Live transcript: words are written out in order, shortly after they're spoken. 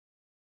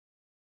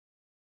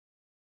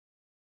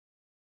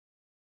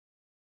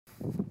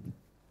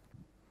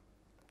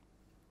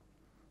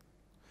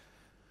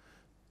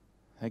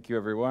Thank you,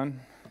 everyone.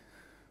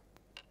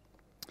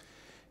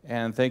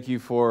 And thank you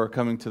for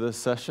coming to this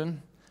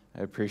session.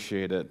 I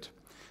appreciate it.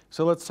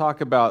 So let's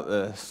talk about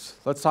this.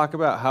 Let's talk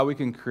about how we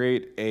can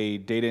create a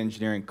data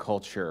engineering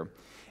culture.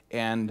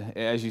 And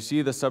as you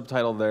see, the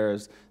subtitle there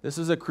is, this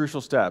is a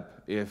crucial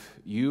step. If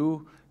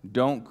you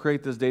don't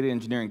create this data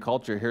engineering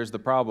culture, here's the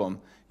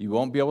problem. You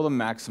won't be able to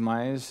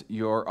maximize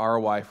your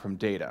ROI from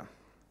data.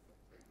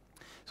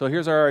 So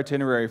here's our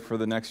itinerary for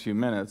the next few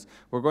minutes.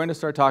 We're going to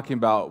start talking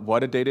about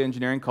what a data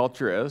engineering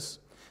culture is.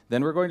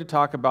 Then we're going to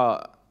talk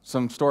about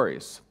some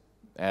stories.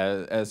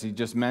 As he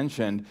just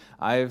mentioned,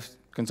 I've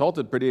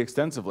consulted pretty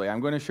extensively. I'm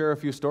going to share a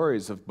few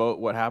stories of both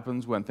what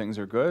happens when things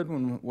are good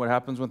and what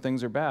happens when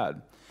things are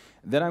bad.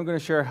 Then I'm going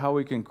to share how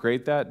we can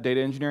create that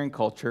data engineering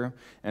culture.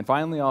 And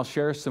finally, I'll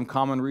share some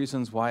common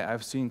reasons why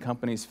I've seen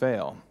companies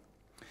fail.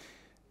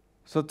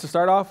 So to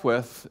start off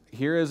with,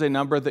 here is a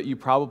number that you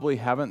probably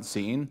haven't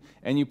seen,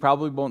 and you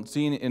probably won't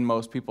see in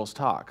most people's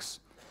talks.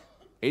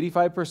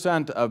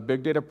 85% of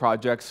big data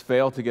projects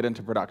fail to get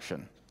into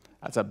production.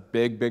 That's a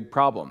big, big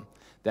problem.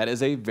 That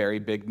is a very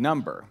big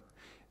number.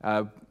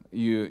 A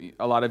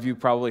lot of you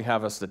probably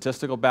have a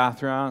statistical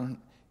background.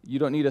 You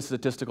don't need a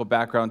statistical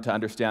background to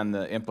understand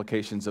the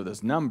implications of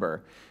this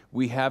number.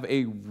 We have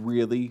a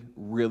really,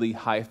 really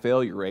high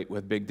failure rate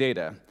with big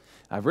data.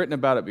 I've written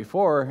about it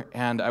before,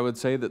 and I would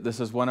say that this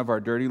is one of our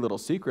dirty little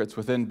secrets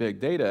within big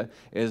data,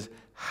 is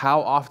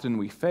how often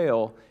we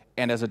fail,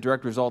 and as a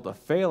direct result of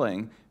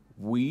failing,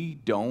 we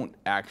don't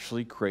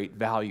actually create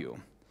value.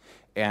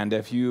 And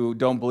if you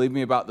don't believe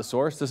me about the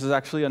source, this is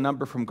actually a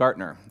number from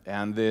Gartner,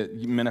 and the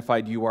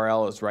minified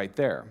URL is right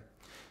there.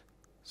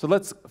 So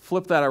let's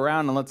flip that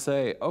around and let's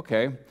say,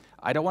 okay,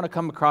 I don't want to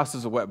come across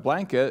as a wet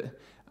blanket,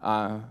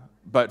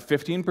 but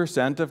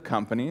 15% of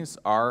companies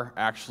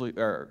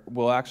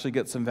will actually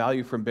get some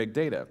value from big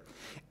data.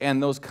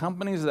 And those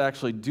companies that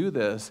actually do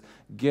this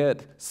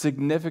get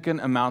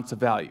significant amounts of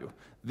value.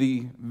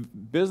 The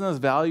business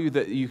value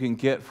that you can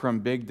get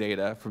from big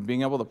data, from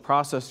being able to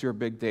process your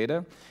big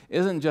data,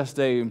 isn't just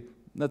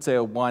let's say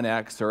a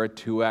 1x or a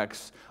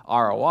 2x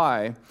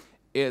ROI.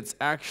 It's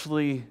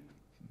actually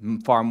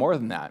far more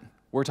than that.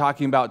 We're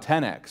talking about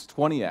 10x,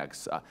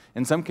 20x,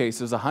 in some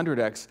cases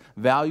 100x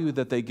value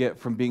that they get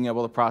from being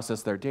able to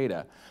process their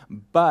data.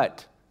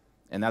 But,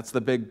 and that's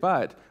the big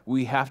but,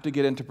 we have to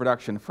get into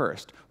production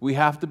first. We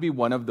have to be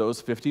one of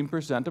those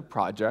 15% of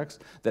projects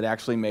that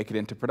actually make it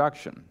into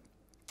production.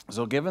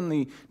 So given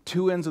the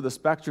two ends of the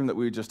spectrum that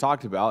we just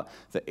talked about,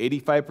 the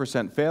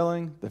 85%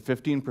 failing, the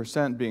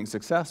 15% being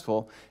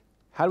successful,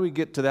 how do we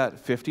get to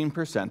that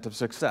 15% of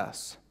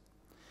success?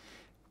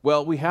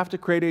 Well, we have to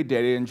create a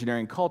data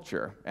engineering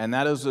culture, and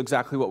that is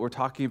exactly what we're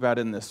talking about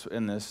in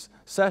this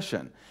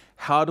session.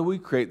 How do we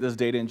create this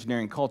data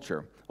engineering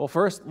culture? Well,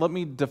 first, let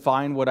me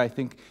define what I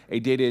think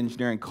a data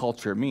engineering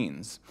culture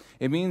means.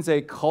 It means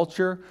a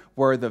culture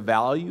where the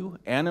value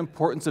and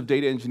importance of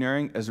data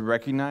engineering is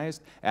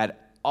recognized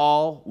at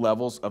all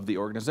levels of the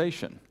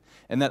organization,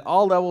 and that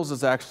all levels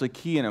is actually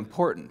key and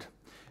important.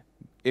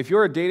 If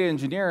you're a data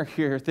engineer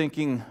here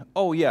thinking,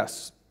 oh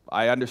yes,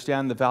 I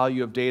understand the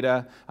value of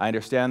data, I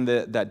understand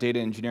that data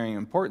engineering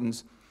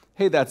importance,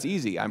 hey, that's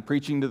easy. I'm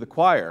preaching to the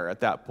choir at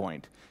that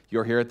point.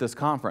 You're here at this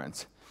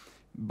conference.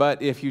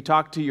 But if you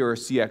talk to your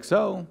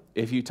CXO,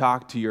 if you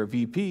talk to your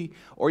VP,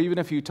 or even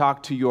if you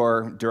talk to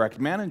your direct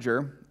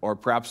manager, or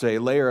perhaps a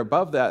layer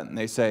above that, and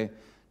they say,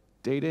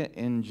 data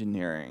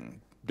engineering,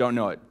 don't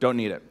know it, don't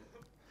need it,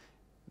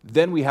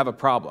 then we have a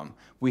problem.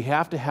 We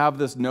have to have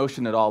this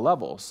notion at all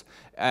levels.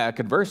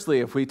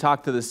 Conversely, if we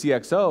talk to the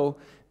CXO,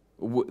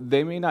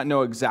 they may not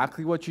know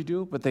exactly what you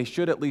do, but they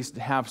should at least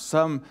have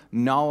some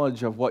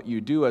knowledge of what you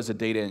do as a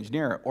data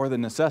engineer, or the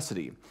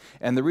necessity.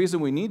 And the reason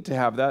we need to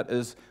have that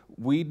is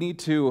we need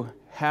to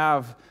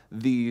have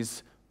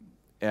these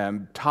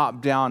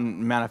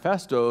top-down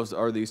manifestos,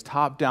 or these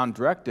top-down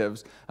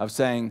directives of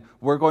saying,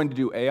 we're going to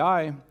do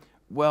AI.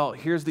 Well,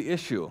 here's the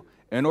issue.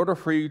 In order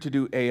for you to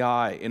do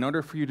AI, in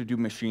order for you to do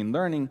machine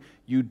learning,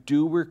 you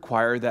do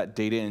require that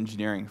data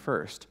engineering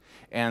first.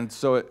 And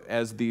so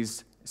as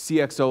these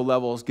CXO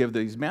levels give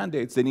these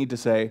mandates, they need to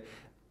say,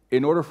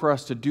 in order for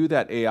us to do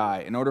that AI,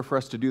 in order for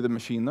us to do the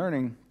machine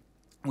learning,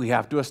 we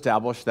have to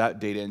establish that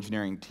data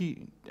engineering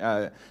team.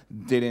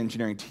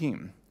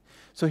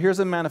 So here's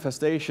a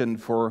manifestation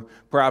for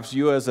perhaps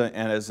you as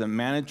a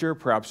manager,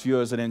 perhaps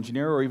you as an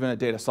engineer, or even a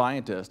data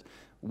scientist.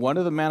 One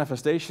of the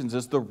manifestations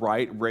is the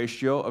right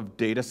ratio of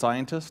data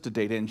scientists to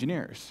data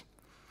engineers.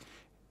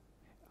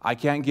 I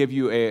can give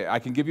you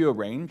a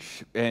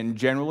range, and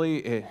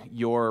generally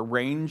your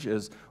range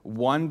is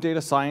 1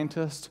 data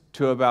scientist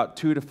to about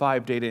 2 to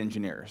 5 data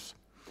engineers.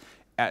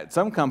 At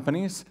some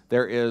companies,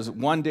 there is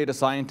 1 data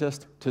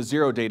scientist to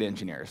 0 data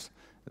engineers.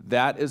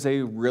 That is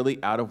a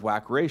really out of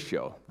whack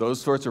ratio.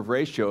 Those sorts of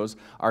ratios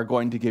are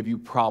going to give you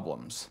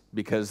problems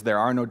because there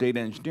are no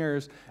data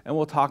engineers, and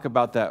we'll talk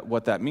about that,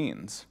 what that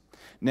means.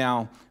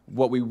 Now,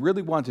 what we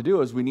really want to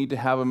do is we need to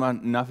have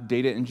enough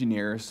data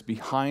engineers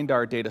behind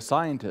our data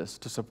scientists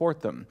to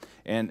support them,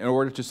 and in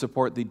order to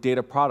support the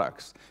data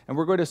products. And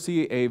we're going to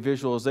see a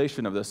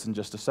visualization of this in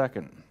just a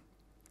second.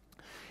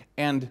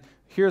 And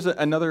here's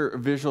another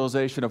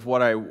visualization of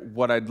what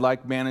I'd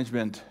like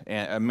management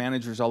and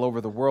managers all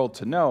over the world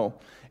to know.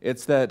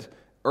 It's that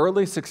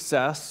early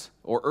success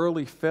or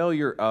early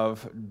failure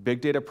of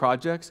big data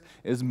projects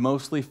is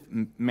mostly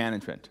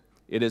management.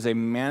 It is a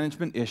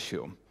management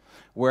issue,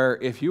 where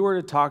if you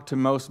were to talk to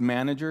most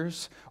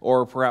managers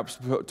or perhaps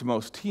to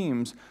most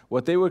teams,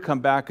 what they would come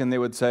back and they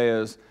would say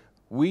is,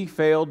 we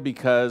failed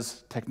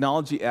because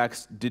technology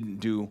X didn't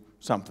do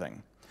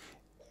something.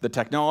 The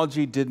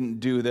technology didn't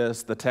do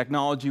this, the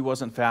technology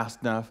wasn't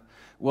fast enough.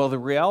 Well, the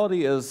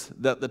reality is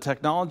that the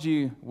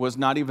technology was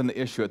not even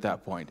the issue at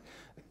that point.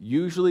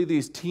 Usually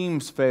these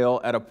teams fail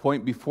at a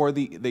point before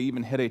they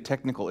even hit a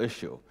technical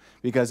issue.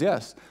 Because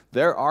yes,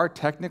 there are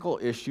technical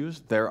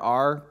issues, there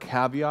are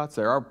caveats,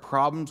 there are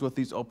problems with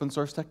these open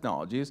source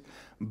technologies,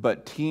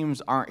 but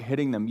teams aren't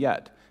hitting them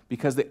yet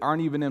because they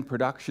aren't even in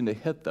production to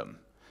hit them.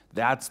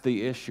 That's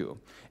the issue.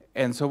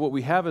 And so what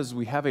we have is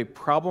we have a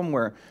problem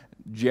where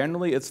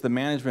generally it's the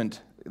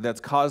management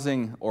that's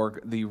causing or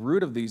the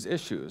root of these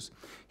issues.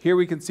 Here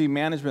we can see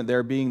management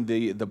there being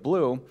the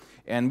blue,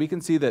 and we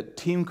can see that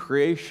team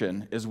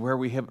creation is where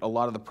we hit a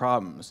lot of the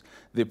problems.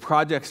 The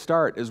project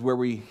start is where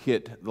we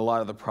hit a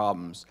lot of the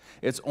problems.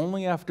 It's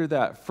only after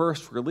that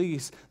first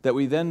release that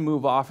we then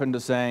move off into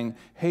saying,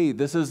 hey,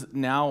 this is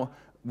now,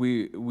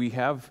 we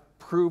have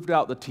proved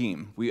out the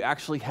team. We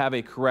actually have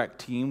a correct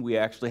team. We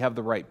actually have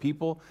the right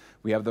people.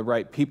 We have the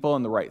right people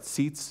in the right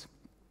seats,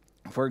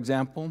 for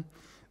example.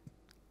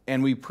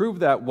 And we prove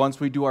that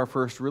once we do our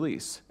first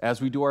release.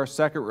 As we do our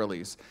second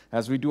release,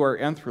 as we do our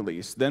nth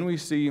release, then we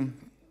see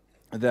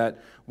that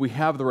we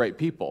have the right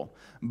people.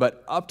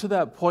 But up to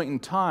that point in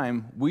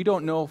time, we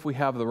don't know if we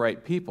have the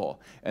right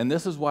people. And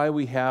this is why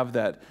we have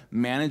that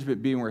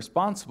management being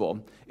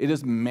responsible. It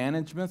is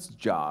management's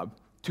job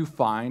to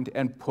find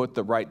and put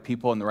the right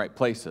people in the right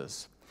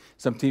places.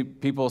 Some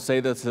people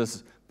say this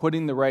is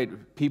putting the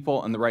right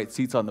people in the right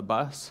seats on the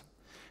bus.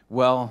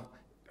 Well,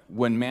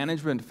 when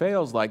management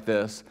fails like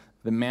this,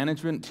 the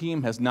management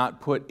team has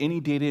not put any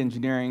data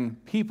engineering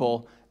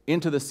people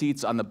into the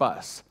seats on the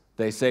bus.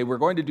 They say, we're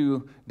going to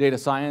do data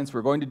science,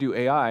 we're going to do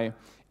AI,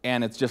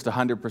 and it's just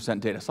 100%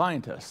 data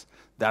scientists.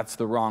 That's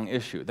the wrong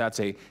issue. That's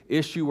an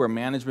issue where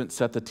management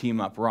set the team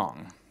up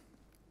wrong.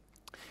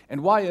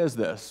 And why is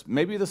this?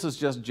 Maybe this is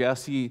just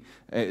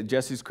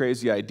Jesse's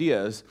crazy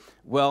ideas.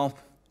 Well,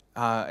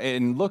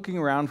 in looking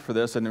around for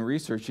this and in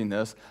researching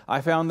this,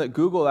 I found that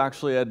Google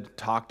actually had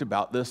talked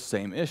about this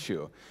same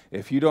issue.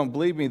 If you don't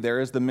believe me,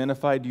 there is the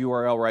minified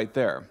URL right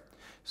there.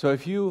 So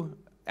if you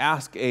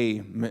ask a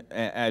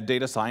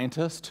data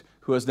scientist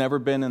who has never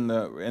been in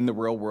the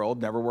real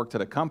world, never worked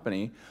at a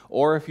company,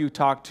 or if you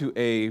talk to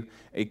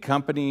a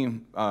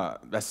company, a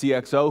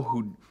CXO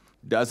who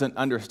doesn't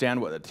understand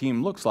what a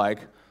team looks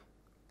like,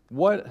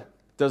 what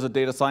does a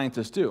data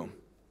scientist do?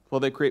 Well,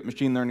 they create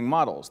machine learning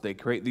models. They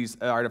create these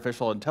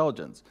artificial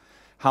intelligence.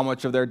 How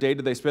much of their day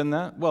do they spend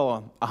that?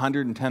 Well,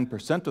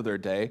 110% of their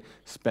day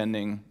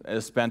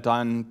is spent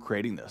on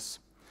creating this.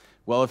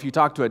 Well, if you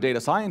talk to a data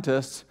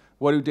scientist,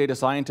 what do data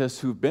scientists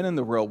who've been in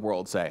the real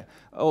world say?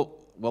 Oh,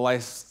 well,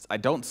 I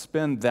don't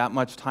spend that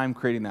much time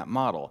creating that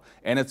model,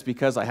 and it's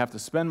because I have to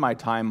spend my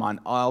time on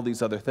all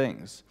these other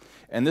things.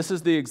 And this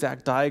is the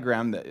exact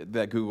diagram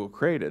that Google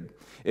created.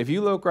 If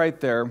you look right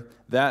there,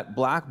 that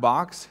black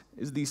box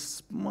is the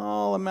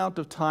small amount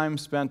of time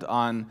spent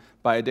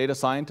by a data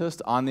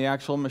scientist on the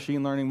actual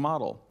machine learning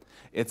model.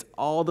 It's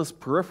all this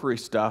periphery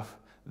stuff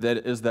that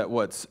is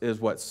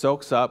what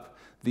soaks up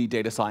the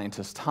data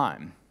scientist's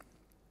time.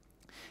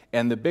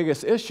 And the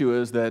biggest issue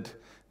is that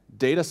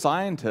data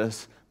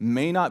scientists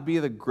may not be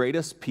the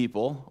greatest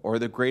people or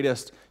the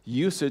greatest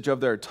usage of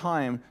their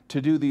time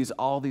to do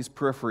all these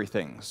periphery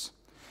things.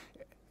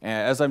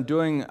 As I'm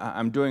doing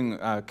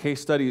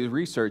case study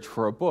research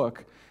for a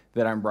book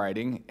that I'm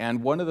writing,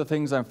 and one of the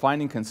things I'm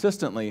finding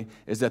consistently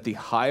is that the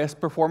highest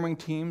performing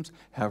teams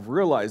have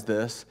realized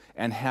this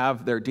and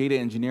have their data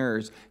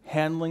engineers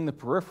handling the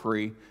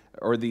periphery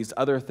or these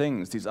other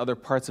things, these other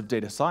parts of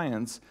data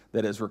science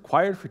that is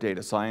required for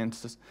data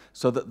scientists,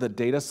 so that the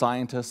data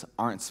scientists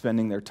aren't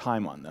spending their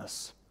time on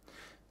this.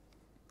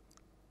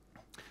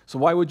 So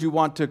why would you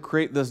want to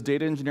create this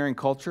data engineering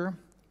culture?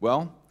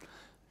 Well,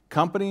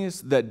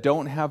 companies that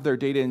don't have their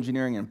data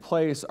engineering in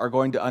place are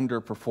going to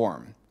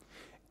underperform.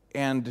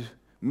 And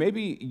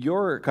maybe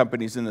your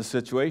company's in this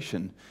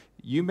situation.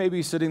 You may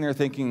be sitting there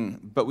thinking,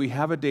 but we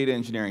have a data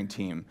engineering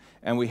team,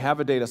 and we have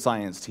a data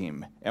science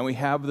team, and we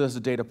have this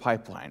data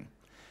pipeline.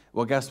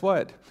 Well, guess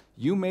what?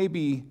 You may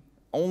be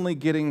only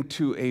getting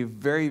to a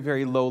very,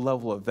 very low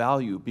level of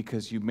value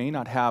because you may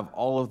not have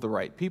all of the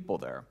right people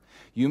there.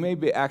 You may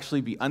actually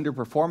be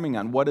underperforming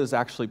on what is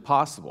actually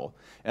possible.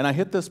 And I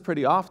hit this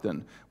pretty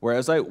often,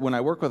 whereas when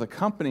I work with a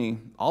company,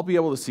 I'll be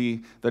able to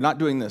see they're not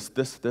doing this,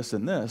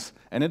 and this,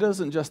 and it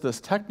isn't just this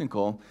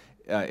technical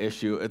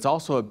issue, it's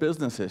also a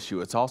business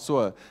issue, it's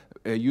also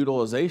a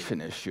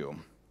utilization issue.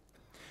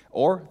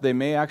 Or they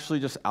may actually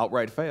just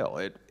outright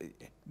fail.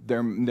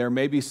 There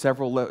may be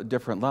several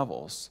different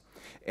levels.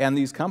 And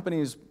these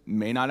companies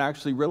may not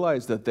actually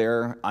realize that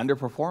they're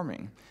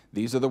underperforming.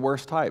 These are the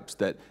worst types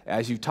that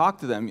as you talk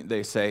to them,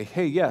 they say,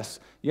 hey, yes,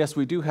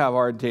 we do have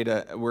our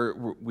data,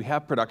 we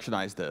have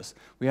productionized this,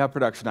 we have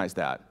productionized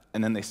that,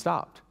 and then they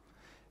stopped.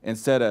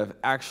 Instead of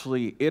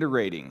actually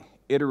iterating,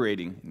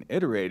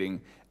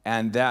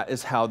 and that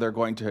is how they're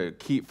going to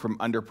keep from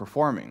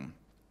underperforming.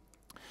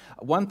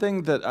 One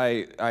thing that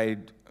I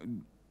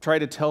try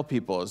to tell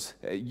people is,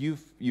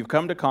 you've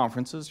come to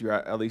conferences, you're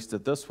at least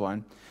at this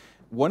one.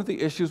 One of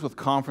the issues with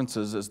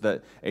conferences is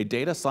that a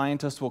data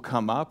scientist will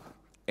come up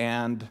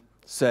and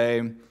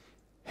say,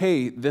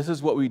 hey, this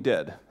is what we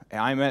did.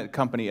 I'm at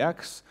company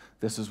X,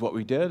 this is what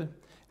we did.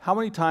 How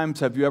many times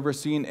have you ever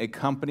seen a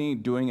company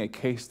doing a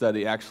case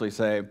study actually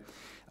say,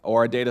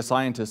 or a data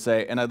scientist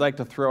say, and I'd like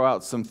to throw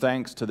out some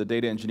thanks to the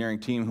data engineering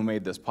team who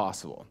made this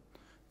possible?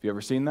 Have you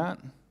ever seen that?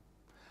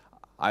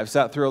 I've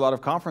sat through a lot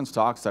of conference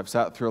talks, I've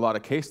sat through a lot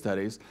of case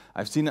studies,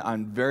 I've seen it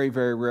on very,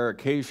 very rare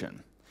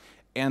occasion.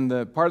 And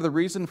part of the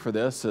reason for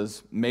this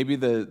is maybe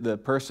the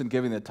person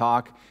giving the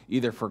talk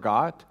either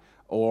forgot,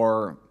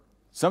 or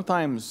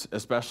sometimes,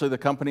 especially the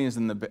companies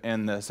in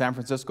the San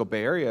Francisco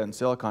Bay Area and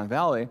Silicon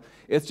Valley,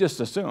 it's just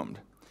assumed.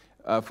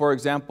 For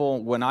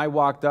example, when I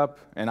walked up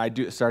and I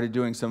started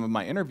doing some of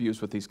my interviews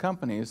with these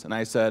companies, and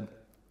I said,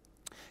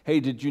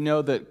 hey, did you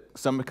know that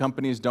some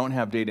companies don't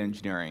have data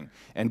engineering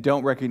and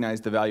don't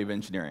recognize the value of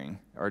engineering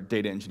or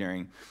data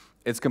engineering?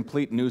 It's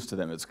complete news to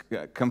them. It's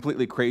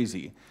completely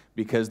crazy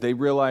because they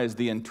realize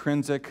the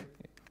intrinsic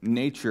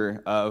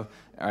nature of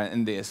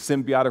and the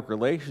symbiotic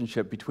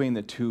relationship between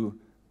the two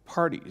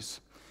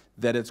parties.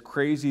 That it's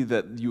crazy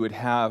that you would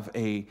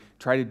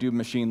try to do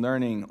machine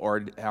learning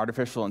or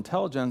artificial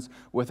intelligence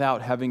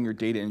without having your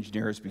data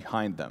engineers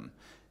behind them.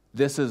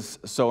 This is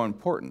so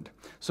important.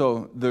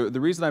 So the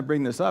reason I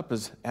bring this up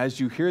is as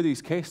you hear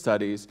these case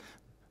studies,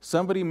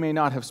 somebody may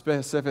not have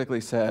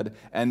specifically said,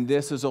 and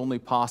this is only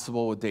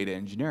possible with data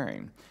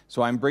engineering.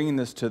 So I'm bringing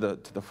this to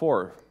the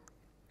fore.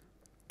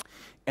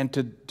 And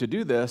to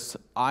do this,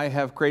 I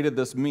have created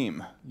this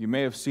meme. You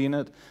may have seen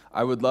it.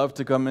 I would love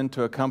to come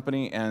into a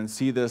company and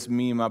see this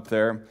meme up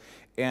there.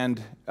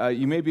 And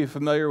you may be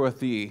familiar with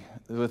the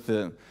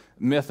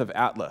myth of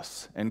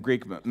Atlas in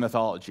Greek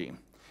mythology.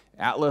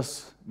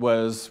 Atlas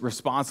was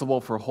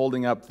responsible for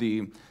holding up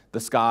the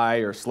sky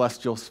or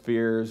celestial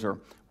spheres or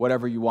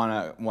whatever you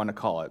want to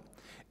call it.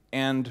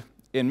 And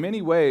in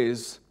many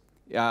ways,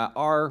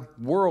 our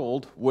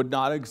world would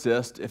not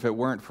exist if it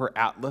weren't for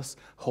Atlas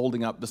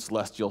holding up the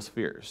celestial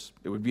spheres.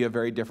 It would be a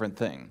very different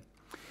thing.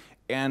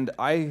 And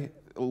I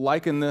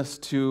liken this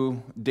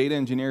to data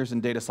engineers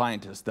and data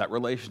scientists, that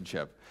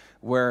relationship,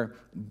 where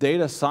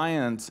data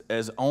science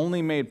is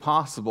only made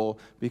possible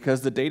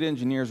because the data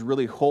engineers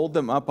really hold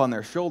them up on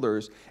their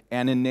shoulders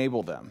and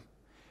enable them.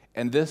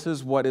 And this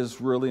is what is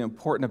really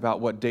important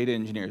about what data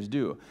engineers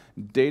do.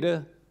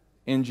 Data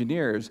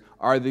engineers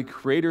are the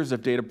creators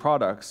of data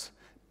products.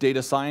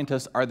 Data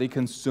scientists are the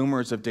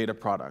consumers of data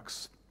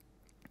products.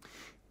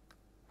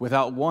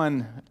 Without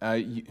one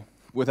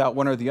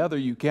or the other,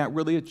 you can't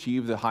really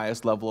achieve the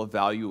highest level of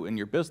value in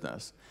your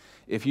business.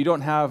 If you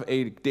don't have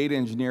a data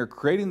engineer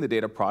creating the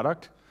data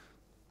product,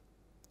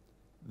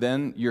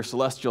 then your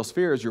celestial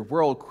spheres, your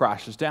world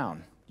crashes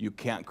down. You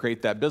can't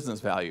create that business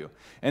value.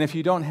 And if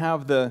you don't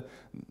have the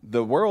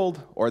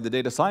world or the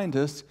data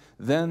scientists,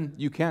 then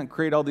you can't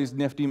create all these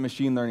nifty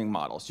machine learning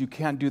models. You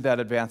can't do that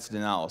advanced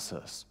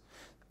analysis.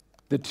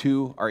 The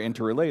two are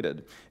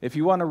interrelated. If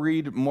you want to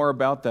read more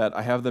about that,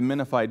 I have the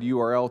minified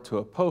URL to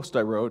a post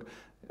I wrote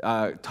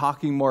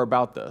talking more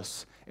about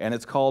this. And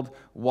it's called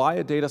Why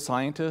a Data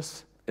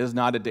Scientist is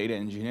Not a Data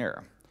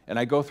Engineer. And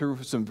I go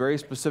through some very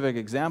specific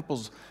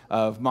examples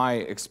of my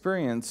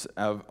experience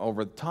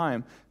over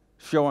time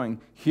showing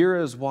here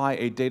is why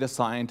a data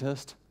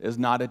scientist is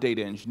not a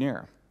data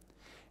engineer.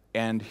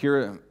 And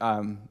here,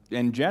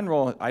 in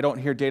general, I don't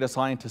hear data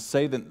scientists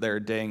say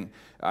that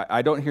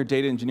I don't hear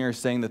data engineers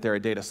saying that they're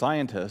a data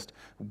scientist,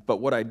 but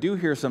what I do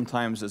hear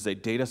sometimes is a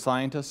data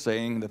scientist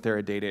saying that they're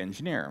a data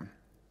engineer.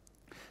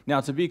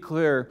 Now, to be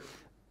clear,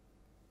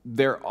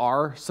 there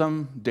are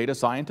some data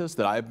scientists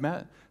that I've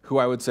met who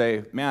I would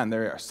say, man,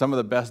 they're some of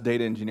the best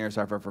data engineers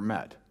I've ever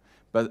met.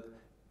 But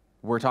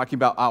we're talking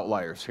about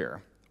outliers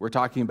here. We're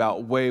talking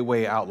about way,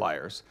 way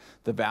outliers.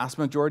 The vast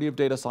majority of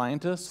data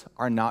scientists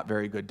are not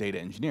very good data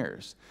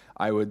engineers.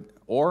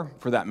 Or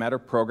for that matter,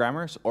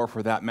 programmers, or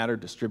for that matter,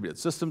 distributed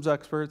systems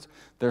experts.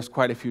 There's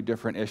quite a few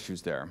different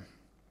issues there.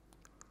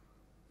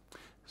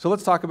 So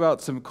let's talk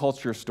about some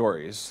culture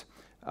stories.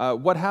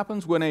 What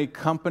happens when a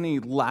company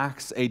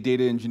lacks a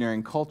data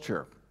engineering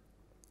culture?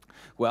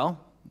 Well,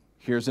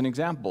 here's an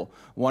example.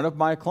 One of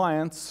my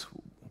clients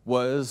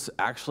was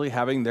actually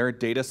having their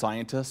data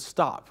scientists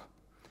stop.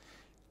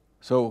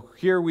 So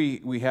here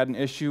we had an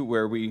issue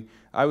where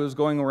I was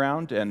going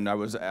around and I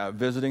was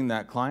visiting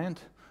that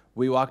client.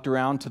 We walked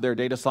around to their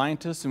data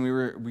scientists and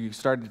we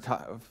started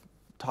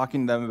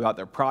talking to them about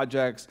their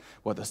projects,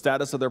 what the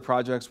status of their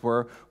projects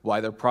were,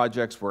 why their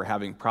projects were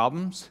having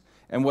problems.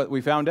 And what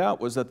we found out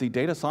was that the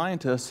data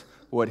scientists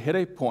would hit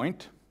a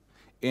point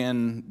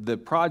in the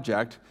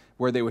project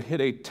where they would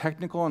hit a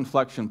technical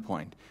inflection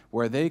point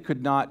where they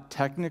could not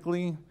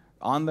technically,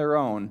 on their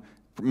own,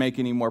 make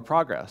any more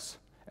progress.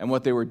 And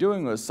what they were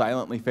doing was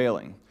silently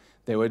failing.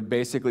 They would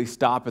basically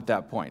stop at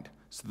that point.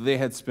 So they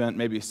had spent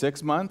maybe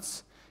 6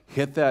 months,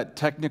 hit that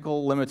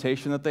technical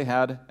limitation that they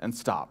had, and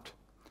stopped,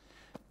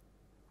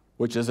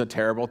 which is a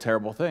terrible,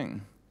 terrible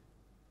thing.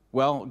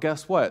 Well,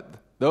 guess what?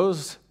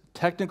 Those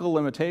technical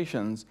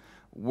limitations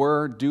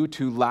were due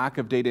to lack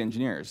of data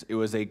engineers. It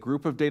was a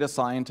group of data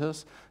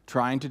scientists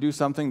trying to do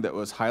something that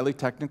was highly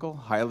technical,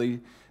 highly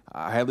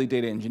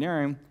data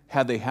engineering.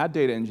 Had they had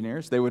data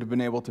engineers, they would have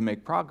been able to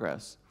make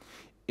progress.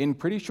 In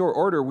pretty short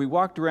order, we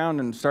walked around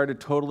and started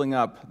totaling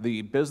up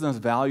the business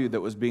value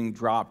that was being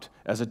dropped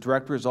as a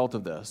direct result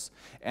of this.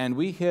 And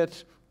we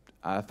hit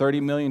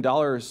 $30 million,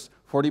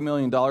 $40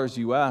 million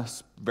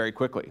US very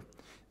quickly.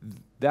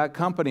 That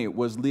company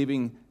was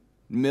leaving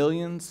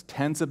millions,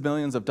 tens of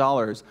millions of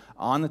dollars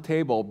on the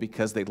table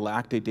because they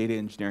lacked a data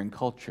engineering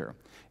culture.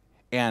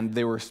 And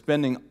they were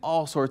spending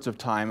all sorts of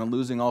time and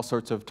losing all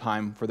sorts of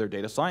time for their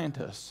data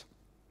scientists.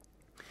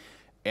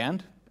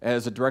 And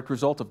as a direct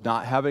result of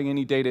not having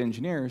any data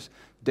engineers,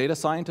 data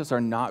scientists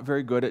are not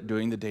very good at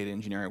doing the data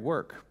engineering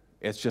work.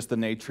 It's just the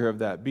nature of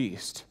that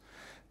beast.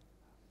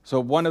 So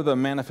one of the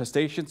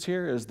manifestations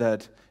here is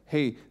that,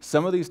 hey,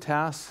 some of these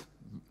tasks,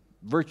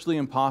 virtually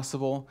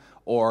impossible,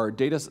 or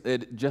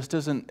it just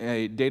isn't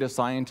a data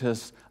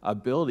scientist's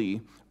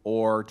ability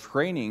or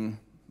training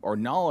or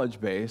knowledge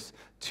base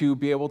to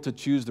be able to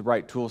choose the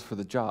right tools for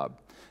the job.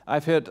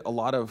 I've hit a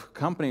lot of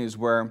companies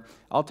where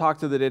I'll talk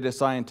to the data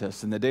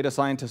scientists, and the data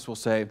scientist will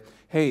say,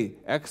 hey,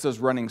 X is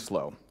running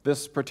slow.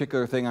 This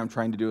particular thing I'm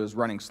trying to do is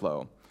running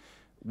slow.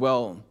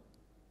 Well,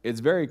 it's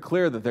very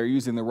clear that they're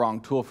using the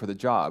wrong tool for the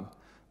job,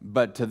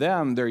 but to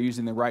them, they're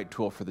using the right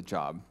tool for the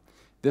job.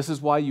 This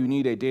is why you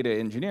need a data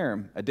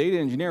engineer. A data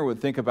engineer would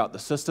think about the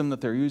system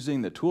that they're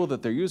using, the tool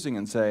that they're using,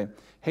 and say,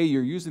 hey,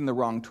 you're using the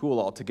wrong tool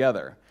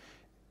altogether.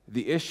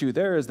 The issue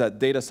there is that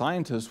data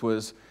scientist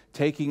was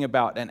taking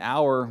about an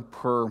hour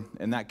per,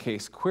 in that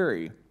case,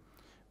 query.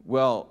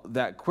 Well,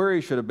 that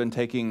query should have been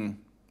taking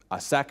a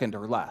second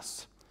or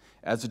less.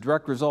 As a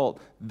direct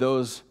result,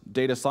 those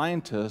data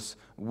scientists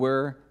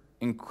were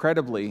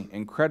incredibly,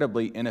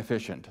 incredibly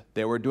inefficient.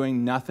 They were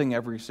doing nothing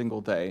every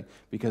single day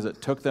because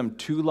it took them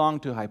too long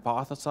to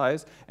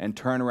hypothesize and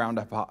turn around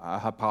a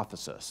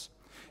hypothesis.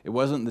 It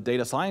wasn't the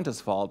data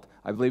scientist's fault.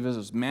 I believe it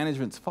was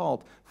management's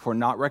fault for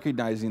not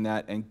recognizing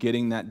that and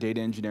getting that data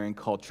engineering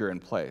culture in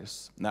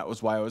place. And that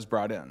was why I was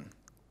brought in.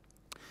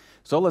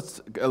 So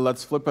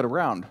let's flip it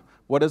around.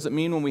 What does it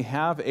mean when we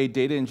have a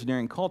data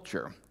engineering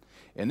culture?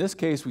 In this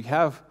case, we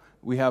have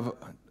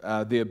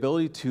the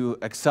ability to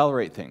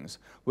accelerate things.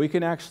 We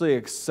can actually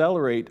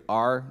accelerate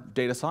our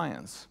data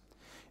science.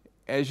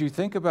 As you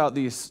think about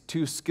these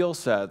two skill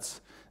sets,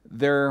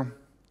 they're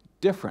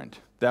different.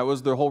 That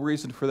was the whole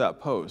reason for that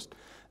post.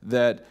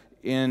 That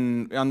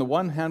on the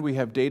one hand, we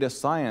have data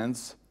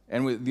science,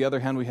 and with the other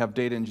hand, we have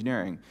data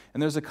engineering.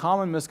 And there's a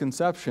common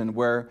misconception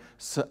where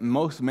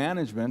most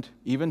management,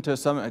 even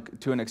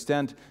to an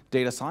extent,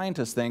 data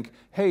scientists think,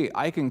 hey,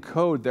 I can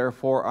code,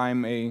 therefore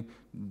I'm a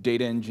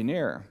data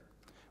engineer.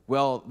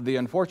 Well, the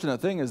unfortunate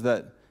thing is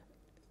that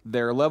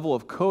their level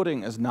of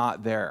coding is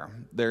not there.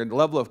 Their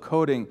level of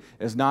coding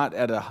is not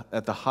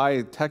at the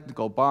high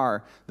technical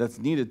bar that's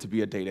needed to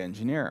be a data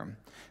engineer.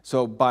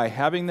 So by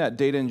having that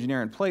data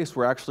engineer in place,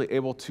 we're actually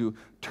able to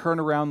turn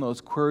around those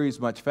queries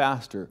much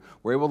faster.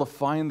 We're able to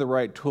find the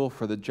right tool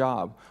for the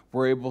job.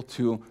 We're able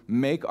to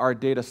make our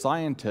data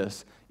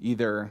scientists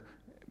either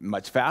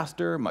much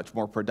faster, much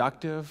more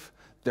productive.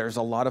 There's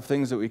a lot of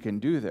things that we can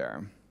do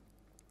there.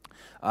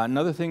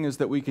 Another thing is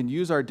that we can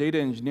use our data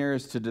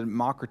engineers to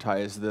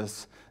democratize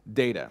this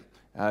data.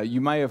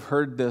 You might have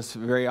heard this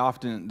very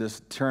often,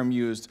 this term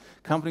used,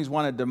 companies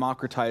want to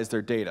democratize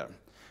their data.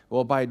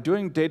 Well, by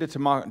doing data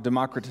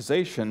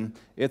democratization,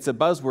 it's a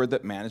buzzword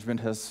that management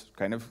has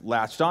kind of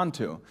latched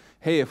onto.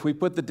 Hey, if we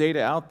put the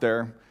data out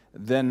there,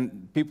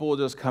 then people will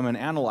just come and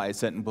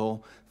analyze it and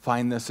we'll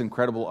find this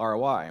incredible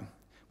ROI.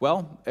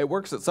 Well, it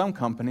works at some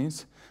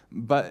companies,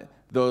 but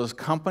those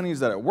companies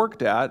that it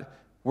worked at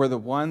were the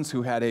ones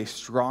who had a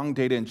strong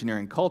data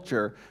engineering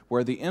culture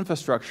where the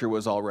infrastructure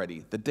was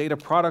already, the data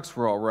products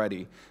were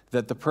already,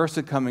 that the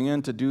person coming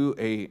in to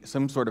do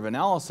some sort of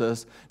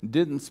analysis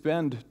didn't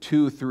spend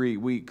 2, 3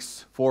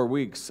 weeks, 4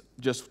 weeks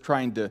just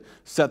trying to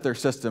set their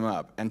system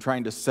up and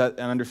trying to set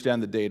and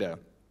understand the data.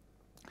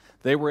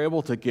 They were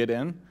able to get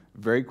in,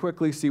 very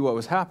quickly see what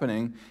was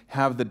happening,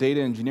 have the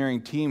data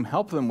engineering team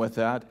help them with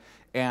that,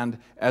 and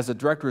as a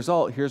direct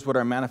result, here's what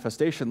our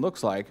manifestation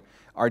looks like.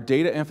 Our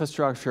data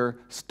infrastructure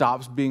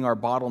stops being our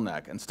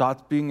bottleneck and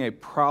stops being a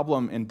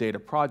problem in data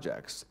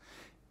projects.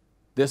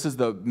 This is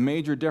the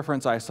major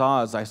difference I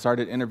saw as I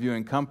started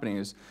interviewing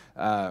companies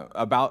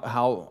about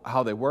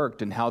how they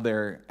worked and how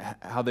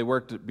they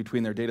worked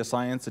between their data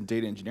science and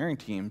data engineering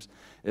teams,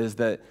 is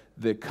that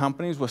the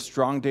companies with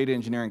strong data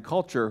engineering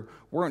culture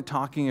weren't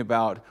talking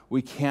about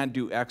we can't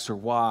do X or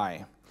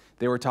Y.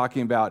 They were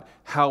talking about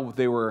how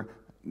they were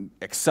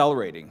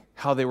accelerating,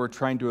 how they were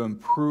trying to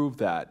improve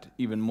that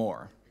even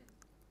more.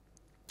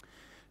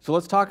 So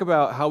let's talk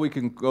about how we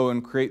can go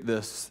and create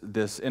this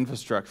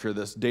infrastructure,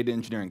 this data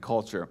engineering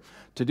culture.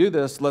 To do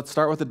this, let's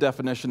start with the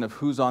definition of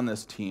who's on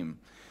this team.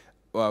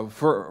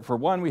 For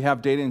one, we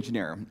have data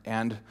engineer,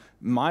 and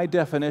my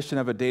definition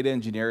of a data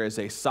engineer is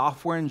a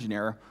software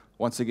engineer,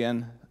 once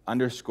again,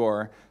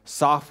 underscore,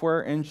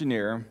 software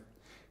engineer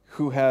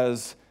who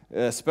has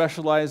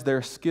specialized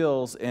their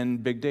skills in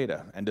big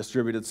data and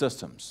distributed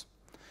systems.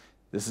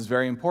 This is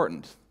very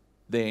important.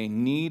 They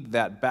need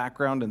that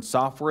background in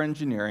software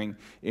engineering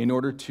in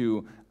order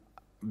to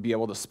be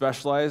able to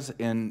specialize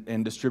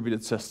in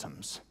distributed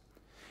systems.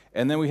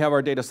 And then we have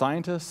our data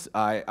scientists.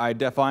 I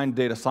define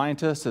data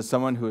scientists as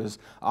someone who has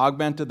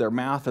augmented their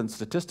math and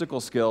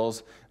statistical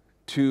skills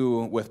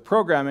with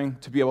programming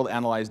to be able to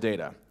analyze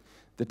data.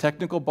 The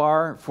technical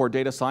bar for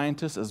data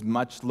scientists is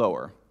much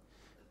lower.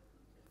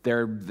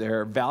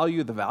 The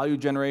value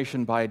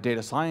generation by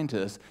data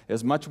scientists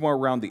is much more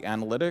around the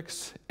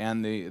analytics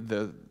and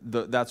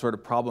that sort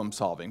of problem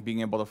solving,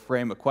 being able to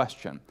frame a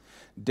question.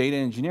 Data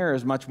engineer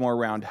is much more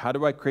around how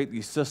do I create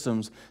these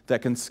systems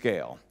that can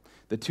scale.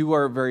 The two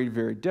are very,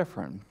 very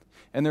different.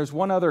 And there's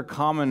one other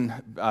common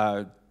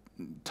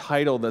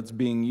title that's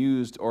being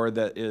used or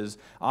that is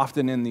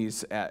often in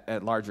these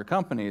at larger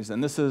companies,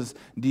 and this is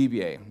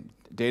DBA.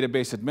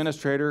 Database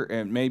administrator,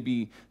 and it may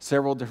be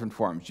several different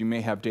forms. You may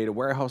have data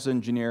warehouse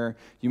engineer,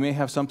 you may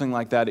have something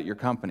like that at your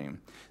company.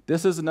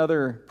 This is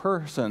another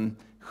person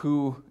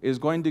who is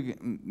going to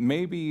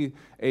maybe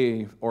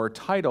a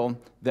title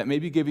that may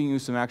be giving you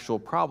some actual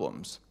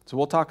problems. So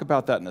we'll talk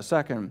about that in a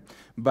second.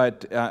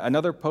 But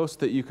another post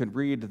that you could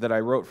read that I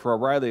wrote for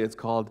O'Reilly, it's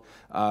called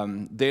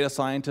Data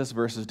Scientists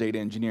versus Data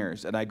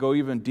Engineers. And I go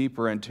even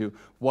deeper into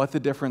what the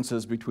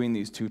differences between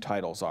these two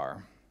titles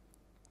are.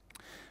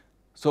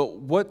 So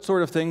what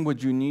sort of thing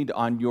would you need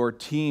on your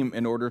team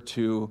in order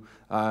to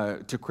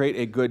create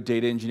a good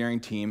data engineering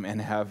team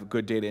and have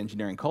good data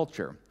engineering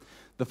culture?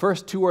 The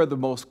first two are the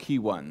most key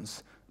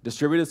ones,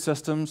 distributed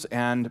systems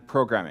and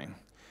programming.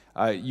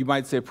 You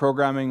might say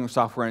programming,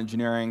 software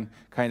engineering,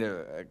 kind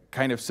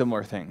of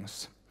similar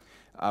things.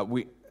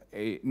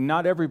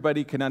 Not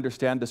everybody can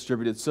understand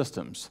distributed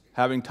systems.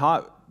 Having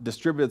taught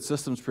distributed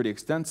systems pretty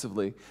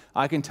extensively,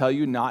 I can tell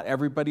you not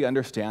everybody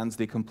understands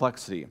the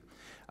complexity.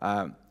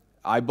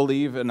 I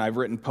believe, and I've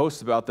written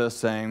posts about this,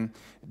 saying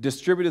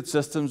distributed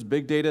systems,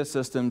 big data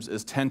systems,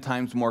 is 10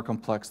 times more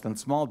complex than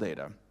small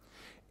data.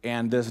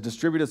 And this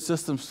distributed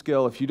systems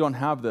skill, if you don't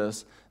have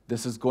this,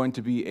 this is going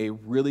to be a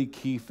really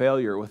key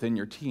failure within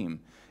your team.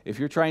 If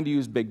you're trying to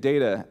use big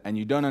data and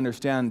you don't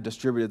understand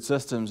distributed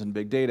systems and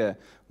big data,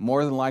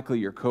 more than likely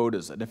your code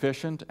is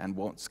inefficient and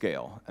won't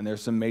scale. And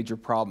there's some major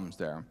problems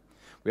there.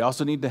 We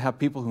also need to have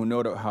people who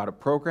know how to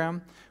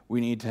program.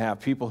 We need to have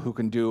people who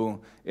can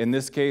do, in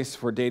this case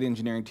for data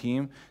engineering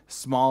team,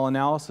 small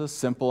analysis,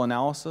 simple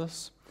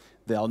analysis.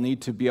 They'll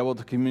need to be able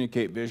to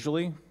communicate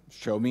visually.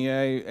 Show me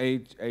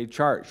a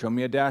chart, show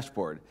me a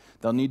dashboard.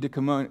 They'll need to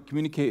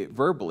communicate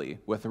verbally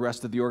with the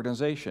rest of the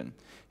organization.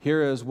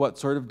 Here is what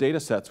sort of data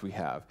sets we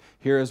have.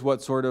 Here is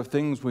what sort of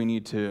things we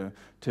need to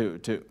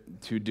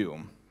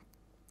do.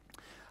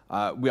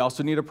 We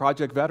also need a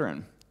project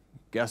veteran.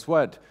 Guess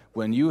what?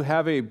 When you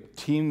have a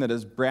team that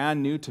is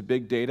brand new to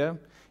big data,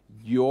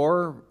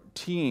 your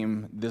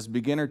team, this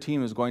beginner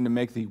team, is going to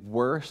make the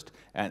worst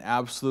and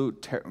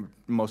absolute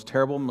most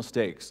terrible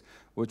mistakes,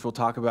 which we'll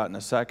talk about in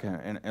a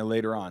second and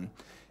later on.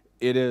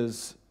 It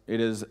is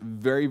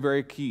very,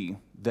 very key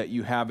that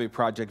you have a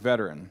project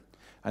veteran.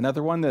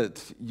 Another one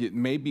that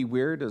may be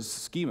weird is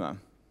schema.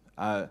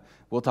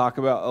 We'll talk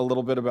about a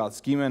little bit about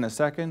schema in a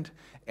second.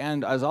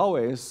 And as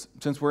always,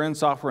 since we're in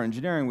software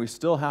engineering, we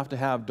still have to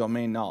have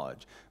domain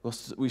knowledge.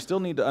 We still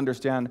need to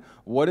understand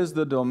what is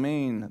the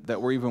domain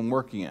that we're even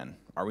working in.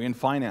 Are we in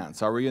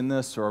finance? Are we in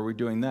this, or are we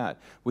doing that?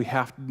 We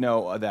have to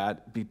know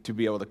that to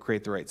be able to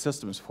create the right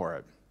systems for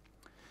it.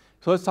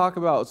 So let's talk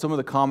about some of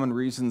the common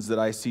reasons that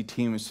I see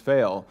teams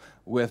fail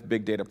with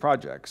big data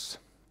projects.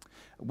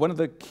 One of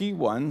the key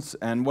ones,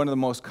 and one of the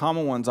most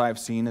common ones I've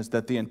seen, is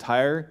that the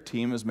entire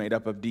team is made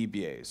up of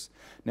DBAs.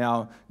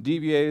 Now,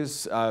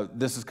 DBAs,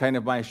 this is kind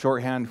of my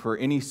shorthand for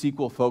any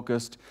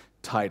SQL-focused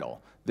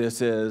title.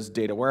 This is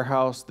data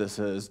warehouse, this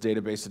is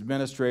database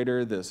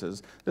administrator, this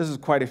is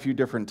quite a few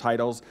different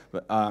titles,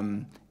 but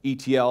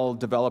ETL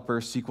developer,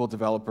 SQL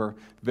developer,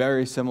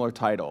 very similar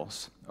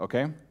titles,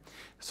 okay?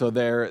 So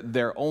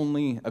their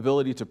only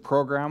ability to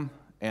program,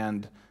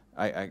 and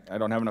I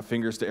don't have enough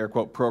fingers to air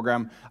quote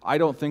program. I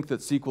don't think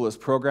that SQL is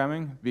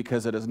programming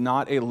because it is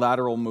not a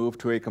lateral move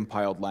to a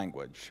compiled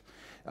language.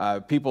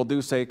 People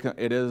do say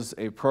it is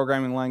a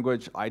programming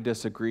language. I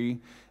disagree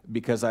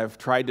because I've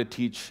tried to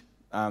teach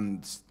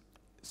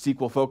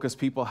SQL-focused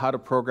people how to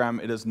program.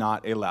 It is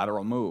not a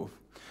lateral move.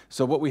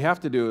 So what we have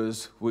to do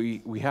is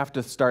we have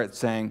to start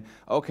saying,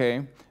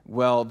 okay,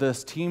 well,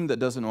 this team that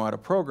doesn't know how to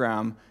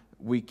program,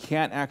 we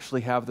can't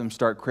actually have them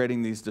start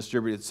creating these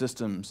distributed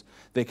systems.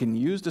 They can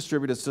use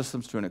distributed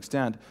systems to an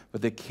extent,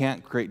 but they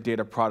can't create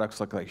data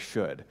products like they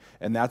should.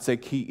 And that's a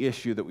key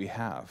issue that we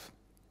have.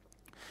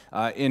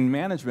 In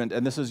management,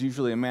 and this is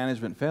usually a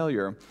management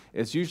failure,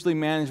 it's usually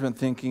management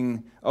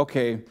thinking,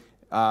 okay,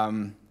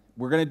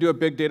 we're going to do a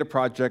big data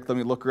project. Let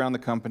me look around the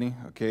company.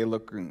 Okay,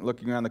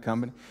 looking around the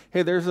company.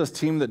 Hey, there's this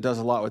team that does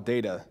a lot with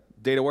data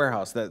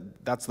warehouse.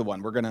 That's the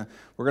one. We're going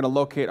to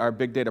locate our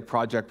big data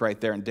project right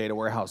there in data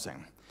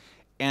warehousing.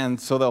 And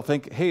so they'll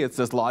think, hey, it's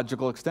this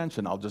logical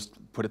extension. I'll just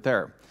put it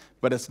there.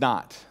 But it's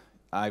not.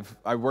 I've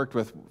worked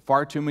with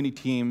far too many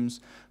teams,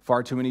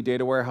 far too many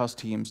data warehouse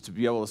teams to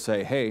be able to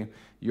say, hey,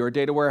 your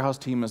data warehouse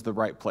team is the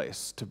right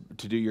place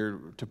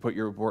to put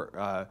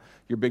your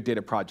big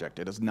data project.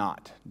 It is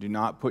not. Do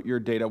not put your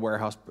data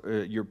warehouse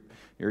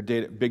your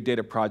big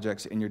data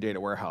projects in your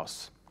data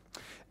warehouse.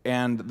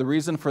 And the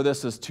reason for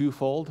this is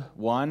twofold.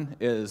 One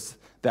is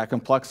that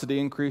complexity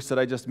increase that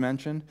I just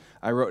mentioned.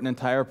 I wrote an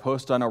entire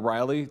post on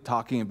O'Reilly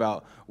talking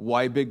about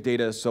why big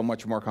data is so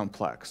much more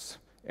complex,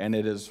 and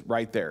it is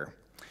right there.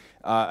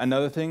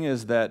 Another thing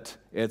is that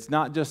it's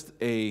not just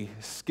a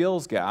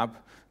skills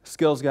gap.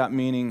 Skills gap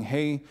meaning,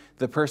 hey,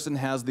 the person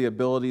has the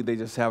ability, they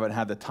just haven't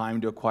had the time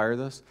to acquire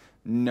this.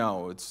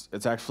 No,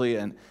 it's actually,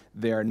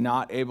 they're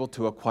not able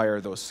to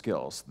acquire those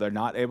skills. They're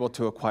not able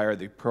to acquire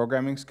the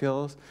programming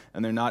skills,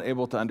 and they're not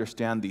able to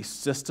understand the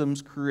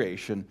systems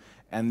creation.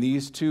 And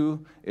these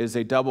two is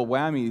a double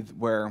whammy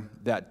where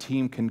that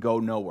team can go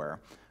nowhere.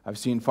 I've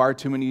seen far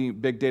too many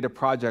big data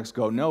projects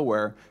go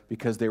nowhere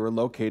because they were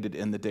located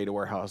in the data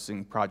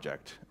warehousing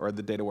project or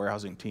the data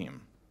warehousing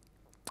team.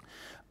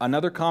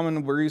 Another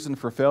common reason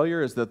for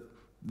failure is that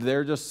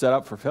they're just set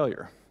up for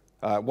failure.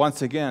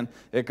 Once again,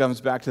 it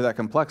comes back to that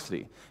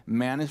complexity.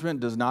 Management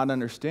does not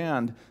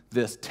understand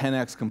this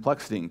 10x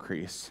complexity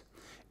increase.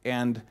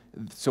 And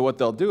so what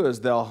they'll do is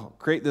they'll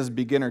create this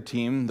beginner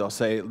team.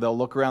 They'll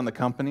look around the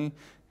company,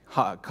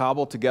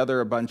 cobble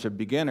together a bunch of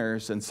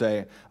beginners and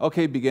say,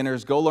 okay,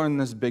 beginners, go learn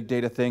this big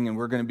data thing and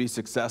we're going to be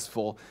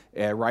successful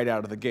right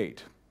out of the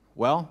gate.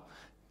 Well,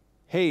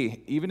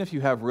 hey, even if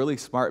you have really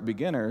smart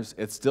beginners,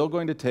 it's still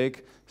going to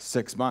take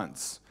 6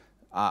 months.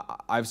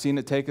 I've seen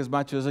it take as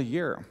much as a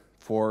year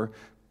for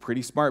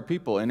pretty smart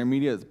people,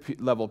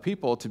 intermediate level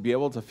people, to be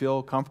able to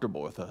feel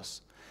comfortable with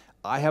this.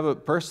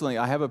 Personally,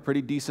 I have a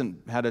pretty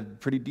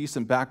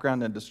decent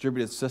background in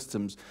distributed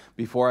systems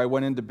before I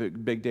went into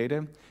big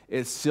data.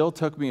 It still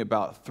took me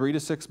about 3 to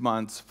 6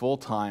 months full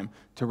time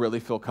to really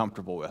feel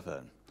comfortable with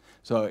it.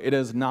 So it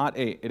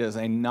is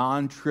a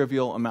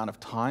non-trivial amount of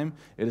time.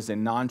 It is a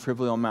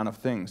non-trivial amount of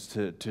things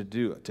to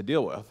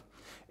deal with.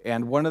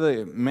 And one of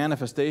the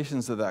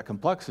manifestations of that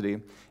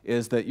complexity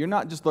is that you're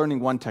not just learning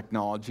one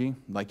technology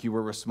like you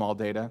were with small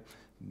data.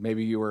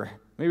 Maybe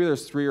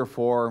there's 3 or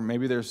 4,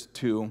 maybe there's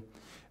 2.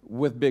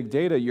 With big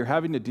data, you're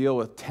having to deal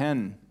with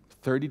 10,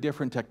 30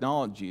 different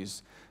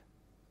technologies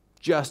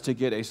just to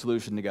get a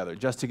solution together,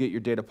 just to get your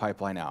data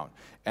pipeline out.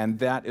 And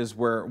that is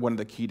where one of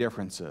the key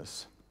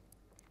differences.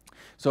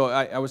 So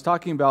I was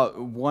talking about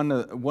one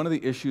of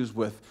the issues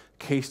with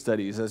case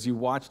studies. As you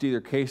watched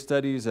either case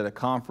studies at a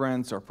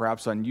conference or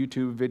perhaps on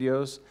YouTube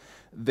videos,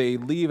 they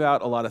leave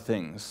out a lot of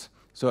things.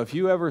 So if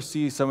you ever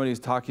see somebody who's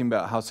talking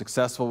about how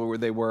successful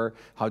they were,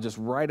 how just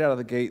right out of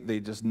the gate they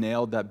just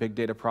nailed that big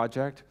data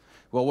project,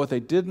 well, what they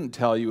didn't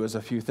tell you is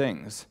a few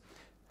things.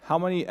 How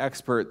much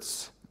expert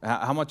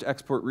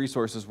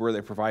resources were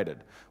they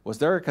provided? Was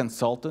there a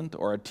consultant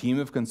or a team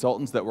of